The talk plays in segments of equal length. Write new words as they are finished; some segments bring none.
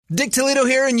Dick Toledo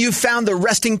here, and you've found the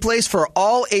resting place for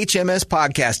all HMS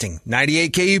podcasting.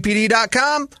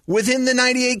 98kupd.com, within the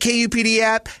 98kupd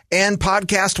app, and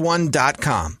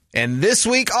podcast1.com. And this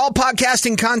week, all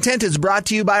podcasting content is brought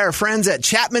to you by our friends at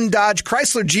Chapman Dodge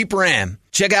Chrysler Jeep Ram.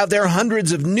 Check out their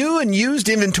hundreds of new and used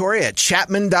inventory at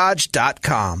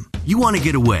chapmandodge.com. You want to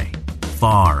get away,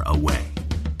 far away,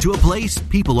 to a place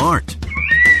people aren't.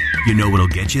 You know what'll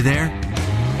get you there?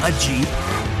 A Jeep.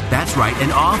 That's right,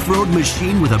 an off-road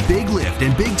machine with a big lift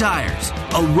and big tires.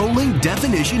 A rolling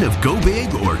definition of go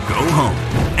big or go home.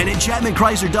 And at Chapman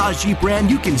Chrysler Dodge Jeep Ram,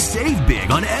 you can save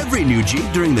big on every new Jeep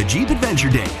during the Jeep Adventure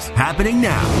Days. Happening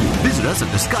now. Visit us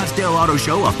at the Scottsdale Auto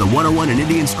Show off the 101 and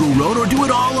Indian School Road, or do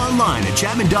it all online at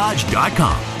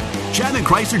ChapmanDodge.com. Chapman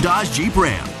Chrysler Dodge Jeep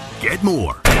Ram. Get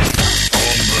more.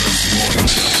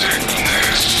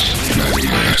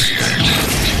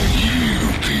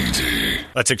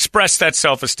 Let's express that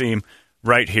self-esteem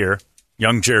right here.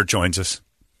 Young Jared joins us.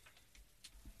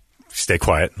 Stay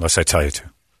quiet unless I tell you to.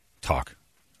 Talk.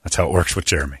 That's how it works with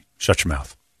Jeremy. Shut your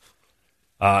mouth.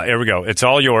 Here we go. It's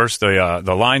all yours.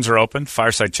 The lines are open.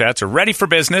 Fireside chats are ready for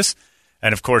business.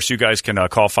 And, of course, you guys can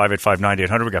call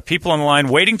 585-9800. We got people on the line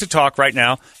waiting to talk right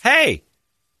now. Hey,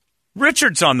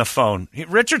 Richard's on the phone.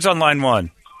 Richard's on line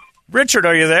one. Richard,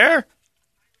 are you there?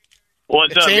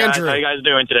 What's up, Andrew. guys? How you guys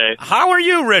doing today? How are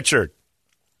you, Richard?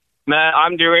 Man,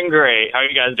 I'm doing great. How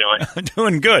you guys doing?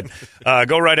 Doing good.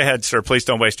 Go right ahead, sir. Please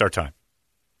don't waste our time.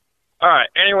 All right.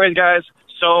 Anyways, guys,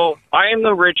 so I am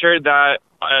the Richard that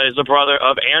is the brother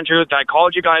of Andrew that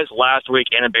called you guys last week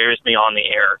and embarrassed me on the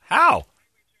air. How?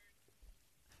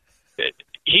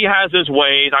 He has his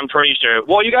ways, I'm pretty sure.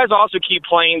 Well, you guys also keep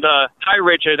playing the hi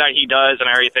Richard that he does and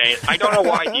everything. I don't know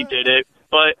why he did it,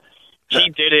 but he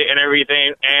did it and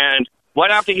everything. And right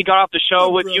after he got off the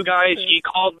show with you guys, he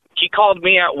called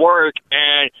me at work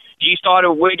and he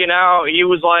started wigging out. He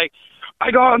was like, I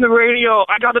got on the radio.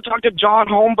 I got to talk to John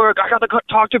Holmberg. I got to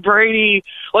talk to Brady.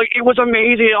 Like, it was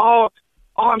amazing. Oh,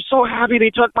 I'm so happy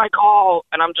they took my call.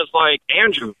 And I'm just like,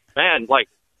 Andrew, man, like,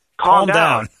 calm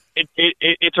down.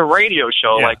 It's a radio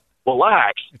show. Yeah. Like,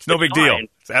 relax. It's no big deal. fine.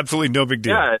 It's absolutely no big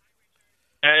deal. Yeah.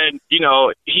 And, you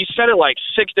know, he said it like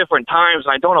 6 different times,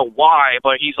 and I don't know why,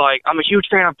 but he's like, I'm a huge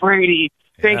fan of Brady.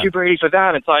 Thank you, Brady, for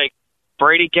that. It's like,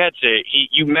 Brady gets it.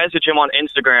 You message him on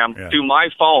Instagram through my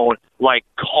phone, like,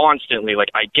 constantly. Like,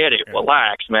 I get it.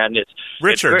 Relax, man.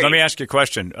 Richard, it's let me ask you a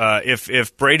question.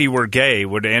 If Brady were gay,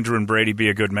 would Andrew and Brady be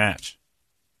a good match?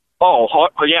 Oh,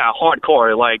 yeah,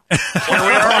 hardcore. Like,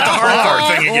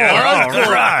 Hardcore thing again.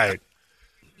 All right.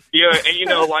 yeah, and you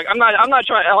know, like, I'm not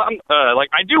trying. Like,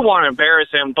 I do want to embarrass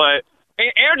him, but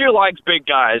Andrew likes big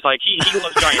guys. Like, he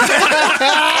loves giant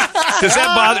guys. Does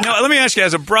that bother? No, let me ask you,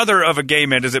 as a brother of a gay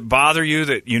man, does it bother you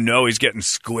that you know he's getting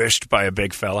squished by a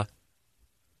big fella?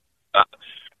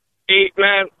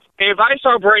 Man, if I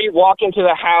saw Brady walk into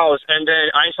the house and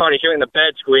then I started hearing the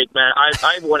bed squeak, man,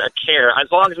 I wouldn't care. As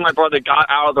long as my brother got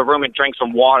out of the room and drank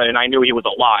some water and I knew he was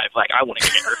alive, like, I wouldn't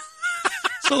care.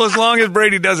 So as long as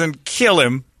Brady doesn't kill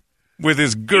him with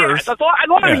his girth. Yeah, as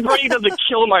long as Brady doesn't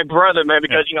kill my brother, man,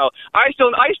 because, you know, I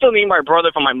still need my brother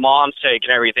for my mom's sake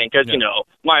and everything, because, you know,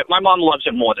 my mom loves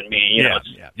him more than me. You know,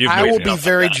 I will be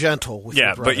very gentle with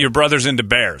your brother. But your brother's into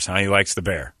bears, huh? He likes the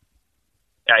bear.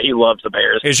 Yeah, he loves the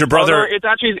Bears. Is your brother? Although it's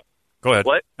actually. Go ahead.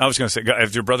 What? I was going to say,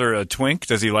 is your brother a twink?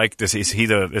 Does he like? Is he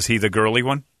the girly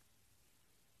one?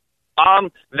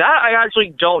 That I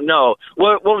actually don't know.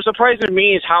 What was surprising to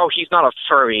me is how he's not a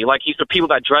furry. Like, he's the people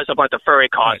that dress up like the furry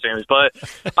costumes. Right.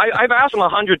 But I've asked him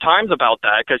 100 times about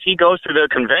that, because he goes to the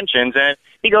conventions and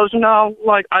he goes, no,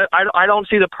 like, I don't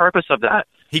see the purpose of that.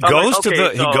 He goes to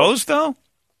the. He goes though.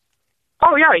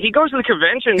 Oh yeah, he goes to the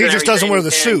conventions. He just doesn't wear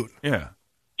the suit. Yeah.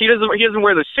 He doesn't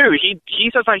wear the suit. He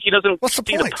says like he doesn't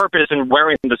see the purpose in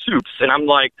wearing the suits, and I'm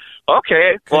like,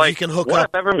 okay, like, you can hook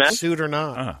whatever, up man. suit or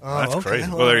not. That's okay.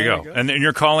 crazy. Well, there you go. And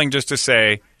you're calling just to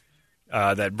say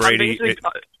that Brady.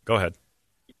 Go ahead.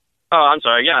 Oh, I'm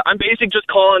sorry. Yeah, I'm basically just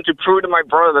calling to prove to my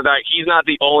brother that he's not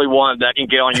the only one that can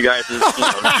get on you guys' show.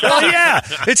 Well, yeah,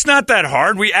 it's not that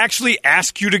hard. We actually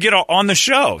ask you to get on the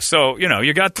show, so you know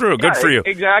you got through. Good for you.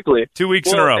 Exactly. 2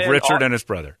 weeks in a row. Richard and his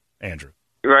brother Andrew.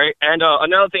 Right, and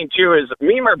another thing, too, is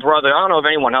me and my brother, I don't know if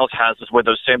anyone else has this with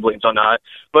their siblings or not,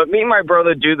 but me and my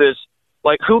brother do this,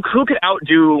 like, who could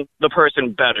outdo the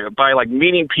person better by, like,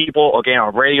 meeting people or getting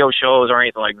on radio shows or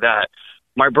anything like that.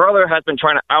 My brother has been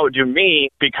trying to outdo me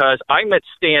because I met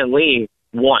Stan Lee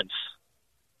once.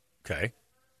 Okay.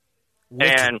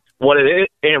 And what it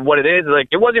is, like,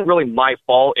 it wasn't really my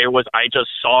fault. It was I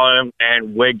just saw him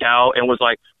and wigged out and was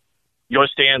like, you're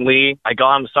Stan Lee. I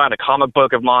got him to sign a comic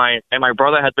book of mine, and my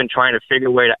brother has been trying to figure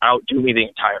a way to outdo me the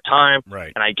entire time.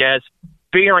 Right. And I guess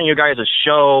being on you guys'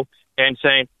 show and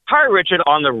saying, hi, Richard,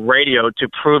 on the radio to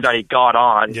prove that he got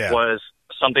on was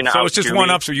something that So it's just one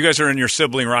up. So you guys are in your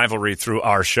sibling rivalry through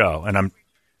our show, and I'm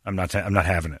not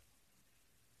having it.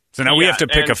 So now we have to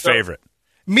pick a favorite.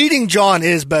 Meeting John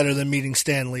is better than meeting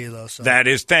Stan Lee, though. So. That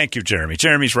is. Thank you, Jeremy.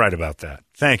 Jeremy's right about that.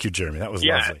 Thank you, Jeremy. That was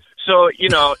lovely. So,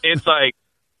 it's like,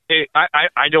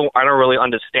 I don't really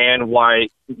understand why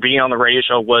being on the radio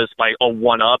show was like a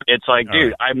one up. It's like,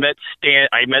 dude, I met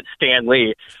Stan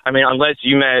Lee. I mean, unless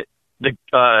you met the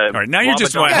all right, now you're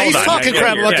just hold he's on. talking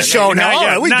crap about the show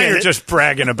now. Now you're just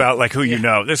bragging about like who you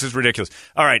know. This is ridiculous.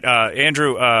 All right,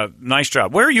 Andrew, nice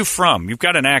job. Where are you from? You've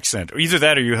got an accent. Either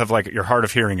that or you have like your hard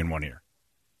of hearing in one ear.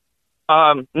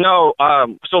 No.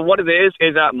 So what it is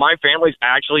that my family's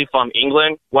actually from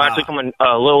England. We're actually from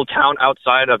a little town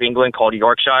outside of England called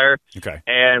Yorkshire. Okay.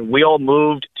 And we all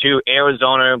moved to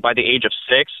Arizona by the age of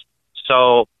 6.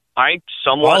 So I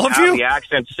somewhat have the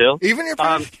accent still. Even your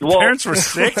parents? Parents were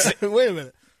 6? Wait a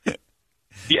minute.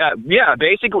 Yeah,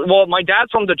 basically. Well, my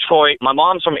dad's from Detroit. My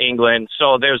mom's from England.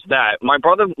 So there's that. My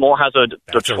brother more has a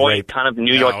Detroit kind of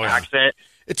New York accent.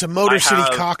 It's a Motor City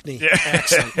Cockney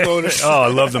accent. I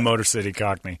love the Motor City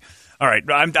Cockney. All right,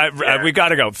 we got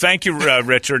to go. Thank you,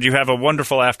 Richard. You have a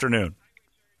wonderful afternoon.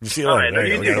 See you later.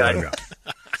 There you go.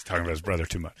 He's talking about his brother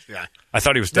too much. Yeah, I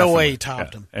thought he was definitely. No way he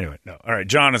topped him. Anyway, no. All right,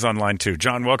 John is online too.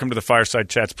 John, welcome to the Fireside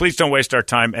Chats. Please don't waste our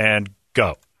time and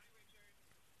go.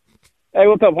 Hey,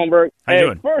 what's up, Holmberg? How you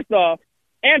doing? First off,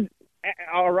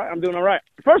 all right, I'm doing all right.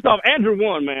 First off, Andrew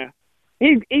won, man.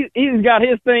 He's got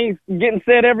his things getting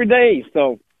said every day,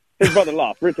 so his brother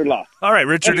lost. Richard lost. All right,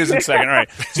 Richard is in second. All right,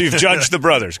 so you've judged the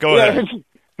brothers. Go ahead.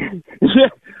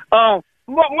 But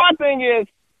my thing is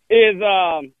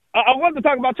I wanted to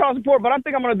talk about child support, but I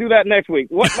think I'm going to do that next week.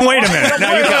 Wait a minute.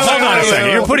 Now hold on a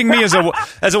second. You're putting me as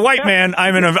a white man.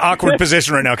 I'm in an awkward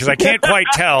position right now because I can't quite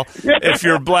tell if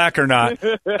you're black or not.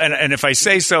 And if I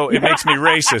say so, it makes me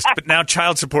racist. But now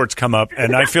child support's come up,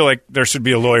 and I feel like there should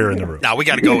be a lawyer in the room. No, we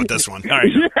got to go with this one. All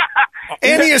right.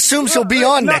 And he assumes he'll be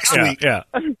on next week. Yeah.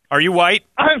 Are you white?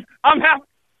 I'm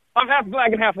half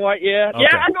black and half white, yeah. Okay.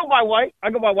 Yeah, I go by white. I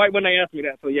go by white when they ask me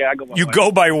that, so yeah, I go by white. You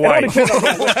go by white.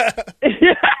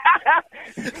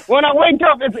 When I wake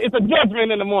up, it's a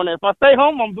judgment in the morning. If I stay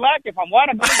home, I'm black. If I'm white,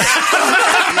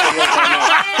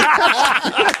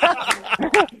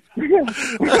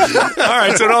 All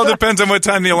right, so it all depends on what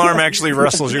time the alarm actually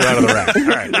rustles you out of the rack. All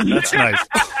right, that's nice.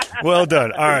 Well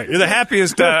done. All right, you're the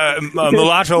happiest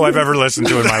mulatto I've ever listened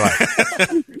to in my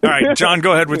life. All right, John,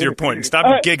 go ahead with your point.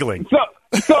 Stop giggling.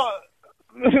 So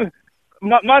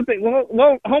my thing,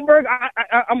 well, Holmberg,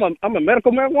 I'm a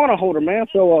medical marijuana holder, man.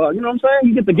 So you know what I'm saying?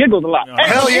 You get the giggles a lot.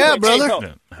 Hell yeah,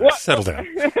 brother. Settle down.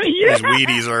 Yeah. These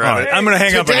Wheaties are All right, I'm going to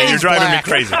hang up on you. You're driving me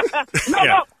crazy.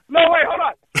 No, wait, hold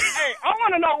on. Hey, I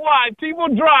want to know why people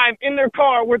drive in their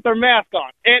car with their mask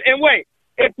on. And wait,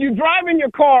 if you drive in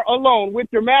your car alone with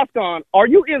your mask on, are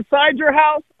you inside your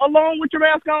house alone with your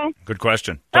mask on? Good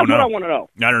question. That's what I want to know.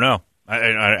 I don't know.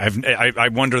 I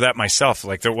wonder that myself.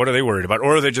 Like, what are they worried about?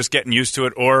 Or are they just getting used to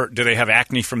it? Or do they have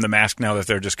acne from the mask now that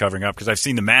they're just covering up? Because I've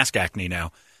seen the mask acne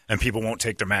now, and people won't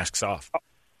take their masks off.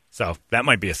 So that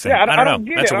might be a thing. Yeah, I don't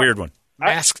know. That's a weird one.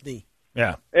 Maskne.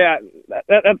 Yeah. Yeah,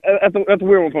 that's a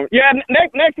weird one for me. Yeah,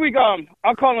 next week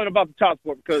I'll call in about the child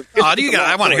support because.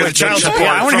 I want to hear the child support.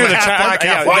 Yeah, I want to hear the child.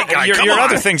 Half white guy. Your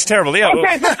other thing's terrible. Yeah.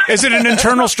 Is it an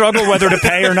internal struggle whether to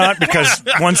pay or not? Because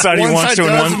one side he wants to,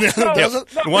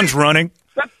 and one's running.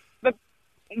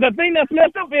 The thing that's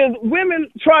messed up is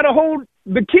women try to hold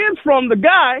the kids from the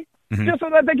guy just so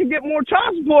that they can get more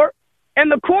child support, and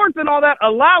the courts and all that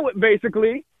allow it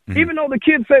basically. Even though the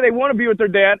kids say they want to be with their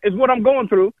dad, is what I'm going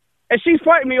through. And she's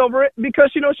fighting me over it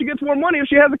because she knows she gets more money if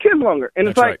she has the kids longer. And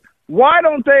it's like, why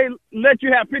don't they let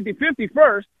you have 50-50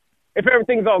 first if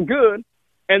everything's all good?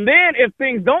 And then if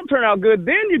things don't turn out good,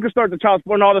 then you can start the child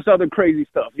support and all this other crazy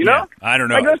stuff, you know? I don't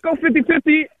know. Like, let's go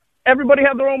 50-50. Everybody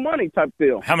have their own money type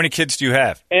deal. How many kids do you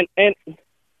have? And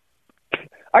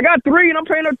I got 3, and I'm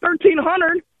paying her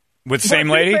 $1,300. With the same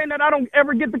lady? Saying that I don't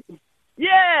ever get the...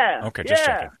 Yeah. Okay, just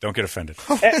checking. Don't get offended.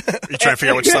 You trying to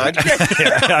figure out which side?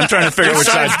 I'm trying to figure out which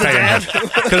side's paying.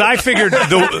 Because I figured,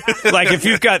 if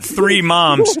you've got 3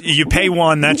 moms, you pay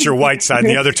one, that's your white side, and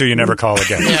the other 2 you never call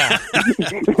again. Yeah.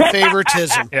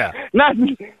 Favoritism. Yeah.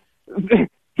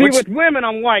 With women,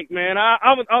 I'm white, man.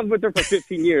 I was with her for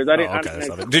 15 years.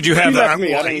 Did you have that?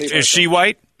 Is she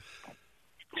white?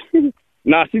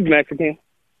 Nah, she's Mexican.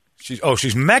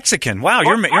 She's Mexican. Wow,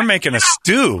 you're making a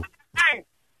stew.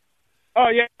 Oh,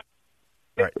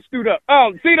 yeah. Stood up.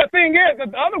 See, the thing is,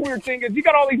 the other weird thing is, you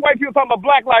got all these white people talking about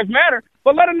Black Lives Matter,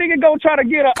 but let a nigga go try to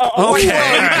get a white Okay.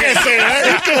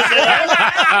 woman.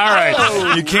 All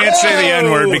right. You can't say the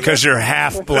N-word because you're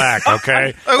half black, okay?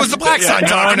 It was the black side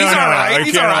talking. No, He's all right. I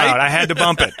He's can't all right. allow it. I had to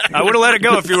bump it. I would have let it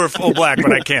go if you were full black,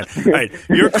 but I can't. All right.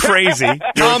 You're crazy. You're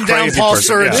Calm a down, crazy Paul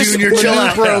person. Sturridge Yeah. Jr. Chill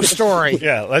out. Bro story.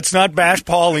 Yeah, let's not bash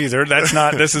Paul either. That's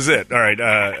not. This is it. All right,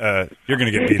 you're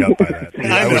going to get beat up by that.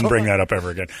 I wouldn't bring that up ever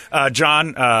again.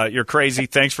 John, you're crazy.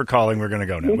 Thanks for calling. We're going to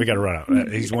go now. We got to run out.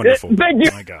 He's wonderful. Thank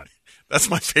you. Oh my God. That's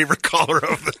my favorite caller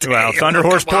of the day. Well, Thunder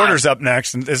Horse Porter's up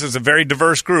next, and this is a very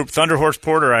diverse group. Thunder Horse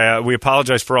Porter, we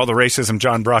apologize for all the racism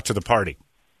John brought to the party.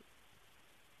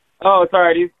 Oh, it's all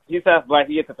right. He's half black.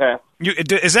 He gets a pass.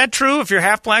 Is that true? If you're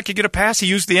half black, you get a pass? He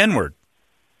used the N-word.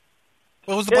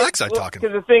 What was the black side talking?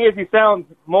 Because the thing is, he sounds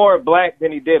more black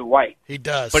than he did white. He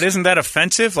does. But isn't that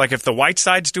offensive? Like, if the white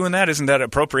side's doing that, isn't that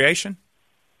appropriation?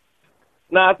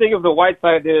 No, I think if the white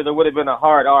side did it, there would have been a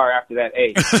hard R after that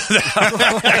A.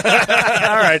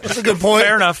 All right. That's a good point.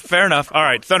 Fair enough. All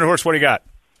right, Thunder Horse, what do you got?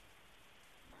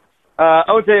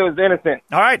 OJ was innocent.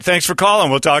 All right, thanks for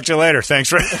calling. We'll talk to you later. Thanks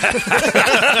for...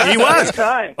 He was.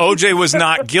 Time. OJ was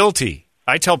not guilty.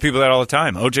 I tell people that all the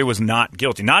time. OJ was not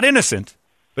guilty. Not innocent,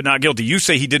 but not guilty. You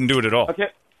say he didn't do it at all. Okay.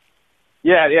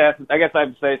 Yeah. I guess I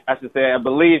should say I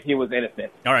believe he was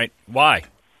innocent. All right. Why?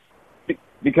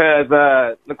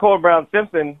 Because Nicole Brown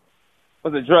Simpson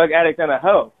was a drug addict and a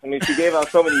hoe. I mean, she gave out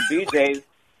so many BJs.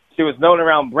 She was known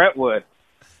around Brentwood,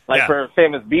 like for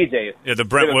famous BJs. Yeah, the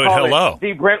Brentwood Hello.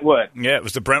 The Brentwood. Yeah, it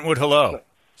was the Brentwood Hello.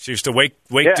 She used to wake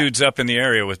dudes up in the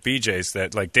area with BJs,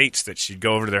 that like dates that she'd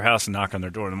go over to their house and knock on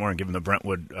their door in the morning, give them the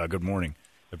Brentwood good morning,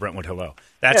 the Brentwood Hello.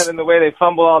 And then the way they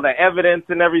fumble all the evidence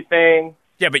and everything.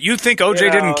 Yeah, but you think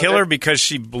OJ didn't kill her because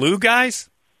she blew guys?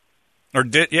 Or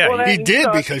did? Yeah, Well, he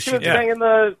did because she was banging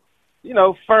the,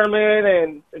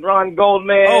 Furman and Ron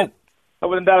Goldman. Oh. I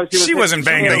wouldn't doubt if she wasn't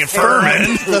banging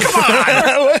Furman.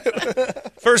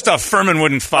 First off, Furman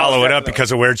wouldn't follow it up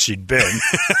because of where she'd been.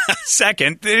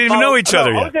 Second, they didn't even know each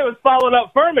other yet. OJ was following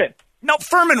up Furman. No,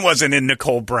 Furman wasn't in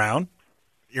Nicole Brown.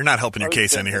 You're not helping your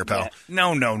case any here, pal.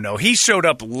 No. He showed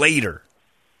up later.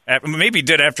 Maybe he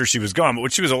did after she was gone, but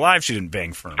when she was alive, she didn't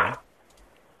bang Furman.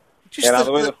 And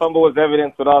the way the fumble was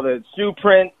evidence with all the shoe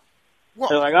prints.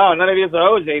 They're like, oh, none of these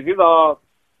are OJ's. These are all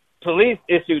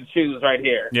police-issued shoes right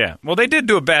here. Yeah. Well, they did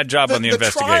do a bad job on the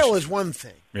investigation. The trial is one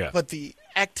thing. Yeah. But the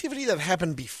activity that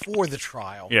happened before the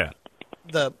trial, yeah,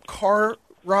 the car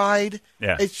ride,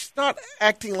 yeah, it's not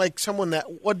acting like someone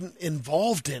that wasn't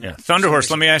involved in it. Thunder Horse,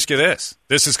 let me ask you this.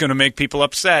 This is going to make people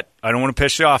upset. I don't want to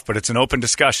piss you off, but it's an open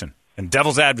discussion. And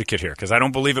devil's advocate here, because I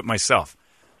don't believe it myself.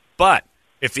 But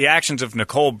if the actions of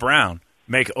Nicole Brown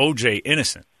make OJ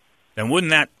innocent, then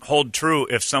wouldn't that hold true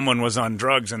if someone was on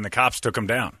drugs and the cops took him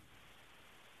down?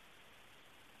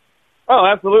 Oh,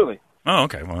 absolutely. Oh,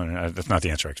 okay. Well, that's not the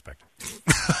answer I expected.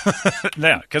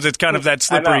 Yeah, because it's kind of that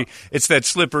slippery. It's that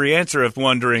slippery answer of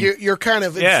wondering. You're kind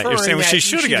of you're saying that she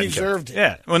should have gotten deserved killed. it.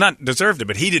 Yeah, well, not deserved it,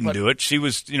 but he didn't do it. She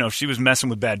was, she was messing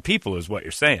with bad people, is what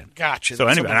you're saying. Gotcha. So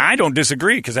anyway, and I don't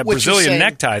disagree because that What you're Brazilian saying-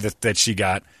 necktie that she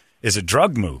got is a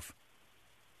drug move.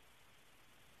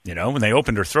 When they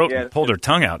opened her throat and pulled her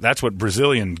tongue out, that's what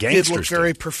Brazilian gangsters Did look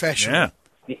very professional.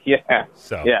 Yeah. Yeah.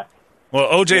 So yeah. Well,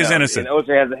 OJ is innocent. And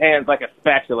OJ has the hands like a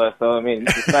spatula, so I mean,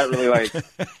 it's not really like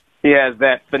he has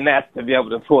that finesse to be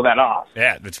able to pull that off.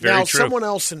 Yeah, that's very now, true. someone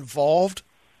else involved.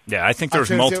 Yeah, I think there was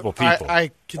multiple people.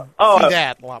 I can see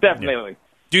that a lot. Definitely.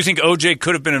 Do you think OJ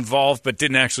could have been involved but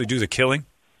didn't actually do the killing?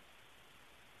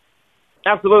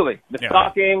 Absolutely. The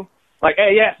stalking, like,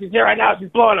 hey, yeah, she's here right now. She's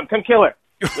blowing him. Come kill her.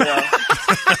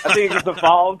 I think it's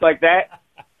involved like that.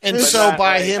 And But so not,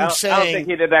 by like, him I don't think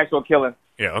he did the actual killing.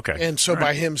 Yeah, okay. And so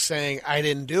by him saying, I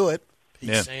didn't do it,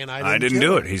 he's saying, I didn't do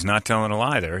kill it. He's not telling a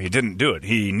lie there. He didn't do it.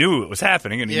 He knew it was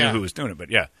happening, and he knew who was doing it. But,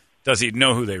 does he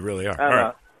know who they really are? I don't know.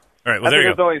 All right, well, I there think you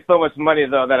there's go. only so much money,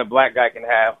 though, that a black guy can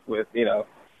have with,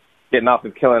 getting off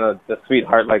of killing a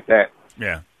sweetheart like that.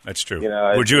 Yeah, that's true. You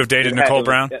know, Would you have dated it had Nicole to-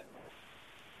 Brown?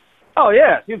 Oh,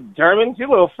 yeah. She's German. She's a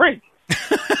little freak.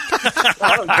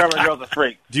 All those German girls are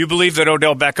freak. Do you believe that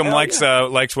Odell Beckham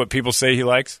likes what people say he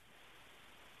likes?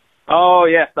 Oh,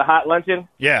 yes, the hot luncheon.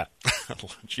 Yeah.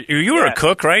 You were a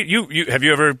cook, right? You have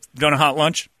you ever done a hot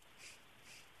lunch?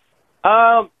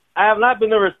 I have not been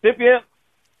the recipient.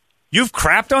 You've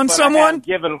crapped on but I someone? have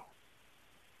given.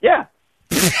 Yeah.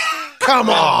 Come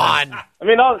on. I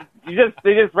mean,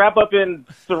 they just wrap up in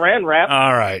saran wrap.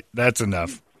 All right, that's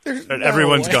enough.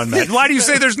 Everyone's gone mad. Why do you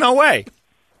say there's no way?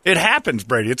 It happens,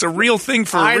 Brady. It's a real thing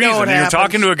for a I know reason. it You're happens.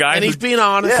 talking to a guy And who, he's being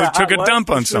honest. who Yeah, took a hot dump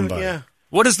on lunch. somebody. Yeah.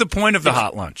 What is the point of the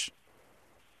hot lunch?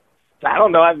 I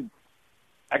don't know.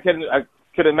 I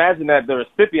could imagine that the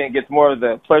recipient gets more of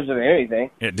the pleasure than anything.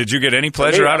 Yeah, did you get any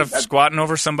pleasure out of squatting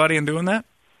over somebody and doing that?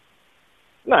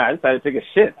 No, I decided to take a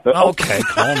shit. So. Okay,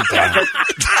 calm down.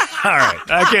 All right,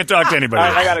 I can't talk to anybody. All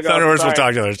right, I gotta go. Thunderhorse will Sorry.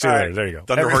 talk to others. See you All later. right. There you go.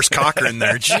 Thunderhorse Cochran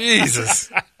there.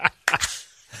 Jesus.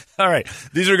 All right,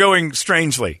 these are going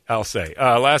strangely, I'll say.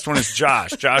 Last one is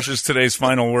Josh. Josh is today's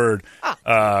final word.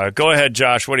 Go ahead,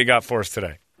 Josh. What do you got for us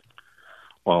today?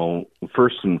 Well,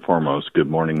 first and foremost, good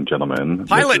morning, gentlemen.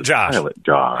 Pilot This is Josh. Pilot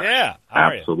Josh. Yeah, how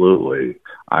are you? Absolutely.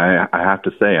 I have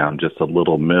to say, I'm just a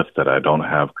little miffed that I don't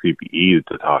have Creepy E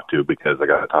to talk to because I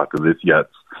got to talk to this Yutz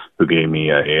who gave me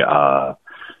a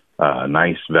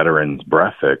nice veteran's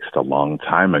breakfast a long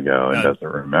time ago and doesn't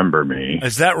remember me.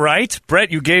 Is that right?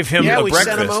 Brett, you gave him a we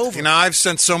breakfast. sent him over. You know, I've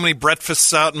sent so many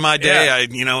breakfasts out in my day.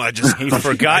 Yeah. I just He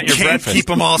forgot your can't breakfast. keep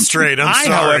them all straight. I'm I, sorry.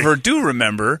 however, do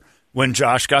remember when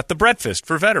Josh got the breakfast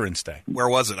for Veterans Day. Where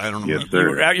was it? I don't know. Yes, You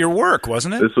were sir. at your work,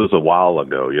 wasn't it? This was a while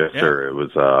ago. Yes, Yeah. sir. It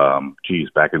was,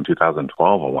 back in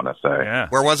 2012, I want to say. Yeah.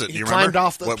 Where was it? Do He you climbed remember?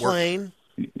 off the What work? plane.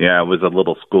 Yeah, it was a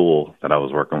little school that I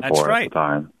was working That's for right. at the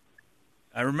time.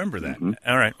 I remember that.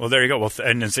 All right. Well, there you go. Well,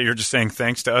 and so you're just saying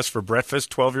thanks to us for breakfast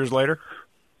 12 years later?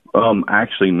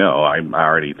 Actually, no. I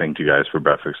already thanked you guys for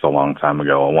breakfast a long time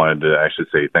ago. I wanted to actually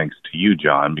say thanks to you,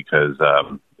 John, because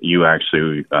you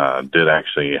actually did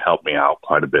actually help me out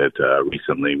quite a bit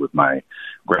recently with my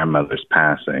grandmother's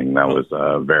passing. That was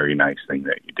a very nice thing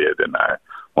that you did, and I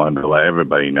wanted to let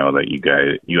everybody know that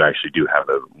you actually do have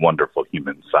a wonderful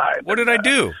human side. What did I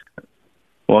do?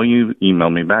 Well, you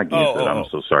emailed me back. You Oh, said, oh, I'm oh.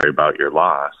 so sorry about your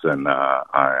loss, and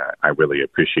I really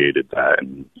appreciated that,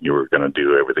 and you were going to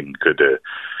do everything you could to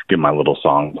get my little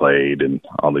song played and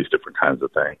all these different kinds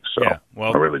of things. So Yeah,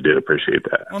 well- I really did appreciate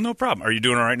that. Well, no problem. Are you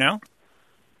doing all right now?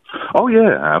 Oh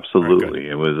yeah,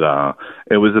 absolutely. All right,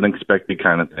 It was an expected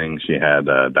kind of thing. She had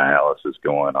dialysis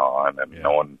going on, and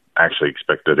no one actually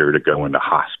expected her to go into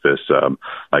hospice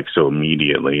like so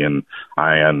immediately. And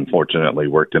I unfortunately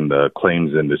worked in the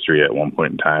claims industry at one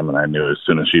point in time, and I knew as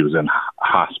soon as she was in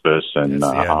hospice and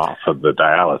That's the end. off of the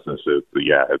dialysis, it's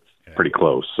pretty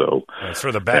close. So It's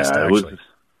for the best, it actually. was.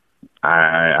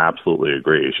 I absolutely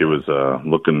agree. She was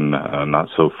looking not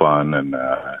so fun, and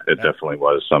it definitely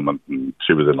was someone.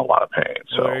 She was in a lot of pain.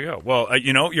 So Well, there you go. Well,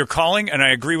 you're calling, and I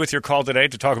agree with your call today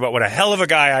to talk about what a hell of a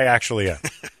guy I actually am.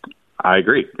 I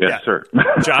agree. Yes, Yeah. sir.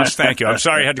 Josh, thank you. I'm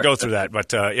sorry I had to go through that,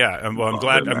 but I'm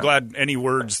glad. man. I'm glad any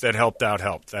words that helped out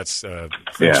helped. That's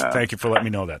Yeah. Thank you for letting me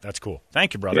know that. That's cool.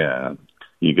 Thank you, brother. Yeah.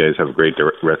 You guys have a great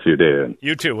rest of your day.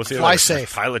 You too. We'll see you Fly later.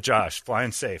 safe. Pilot Josh,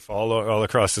 flying safe all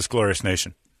across this glorious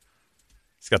nation.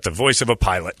 He's got the voice of a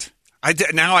pilot.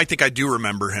 Now I think I do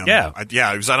remember him. Yeah.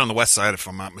 He was out on the west side, if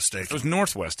I'm not mistaken. It was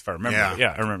Northwest, if I remember. Yeah.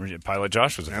 Yeah, I remember. Pilot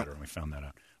Josh was a veteran. We found that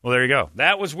out. Well, there you go.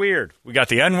 That was weird. We got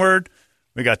the N word.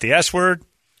 We got the S word.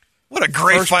 What a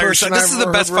great First fireside. person This is the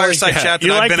I've best ever really- fireside chat that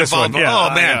You I've like been this involved one? in. Yeah.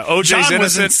 Oh, man. OJ's John was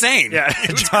innocent. insane. Yeah,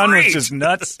 It was John great. was just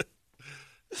nuts.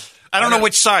 I don't know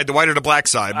which side, the white or the black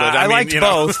side. But I mean, liked you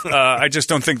know. both. I just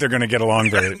don't think they're going to get along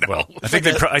very well. I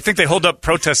think they hold up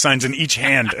protest signs in each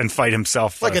hand and fight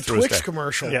himself Like a through his Twix day.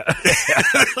 commercial. Yeah.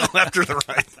 Left or the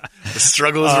right. The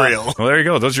struggle is real. Well, there you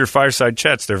go. Those are your fireside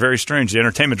chats. They're very strange. The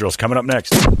entertainment drill's coming up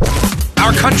next.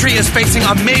 Our country is facing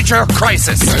a major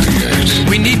crisis.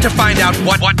 We need to find out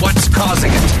what's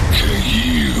causing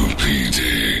it.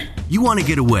 You want to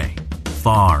get away,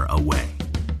 far away,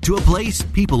 to a place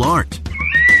people aren't.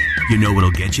 You know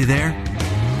what'll get you there?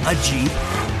 A Jeep.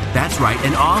 That's right,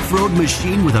 an off-road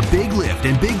machine with a big lift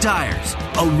and big tires.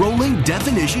 A rolling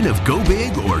definition of go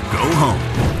big or go home.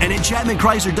 And at Chapman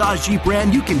Chrysler Dodge Jeep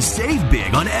Ram, you can save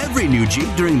big on every new Jeep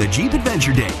during the Jeep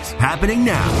Adventure Days. Happening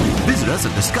now. Visit us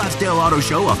at the Scottsdale Auto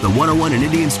Show off the 101 and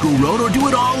Indian School Road, or do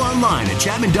it all online at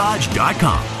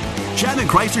ChapmanDodge.com. Chapman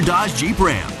Chrysler Dodge Jeep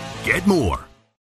Ram. Get more.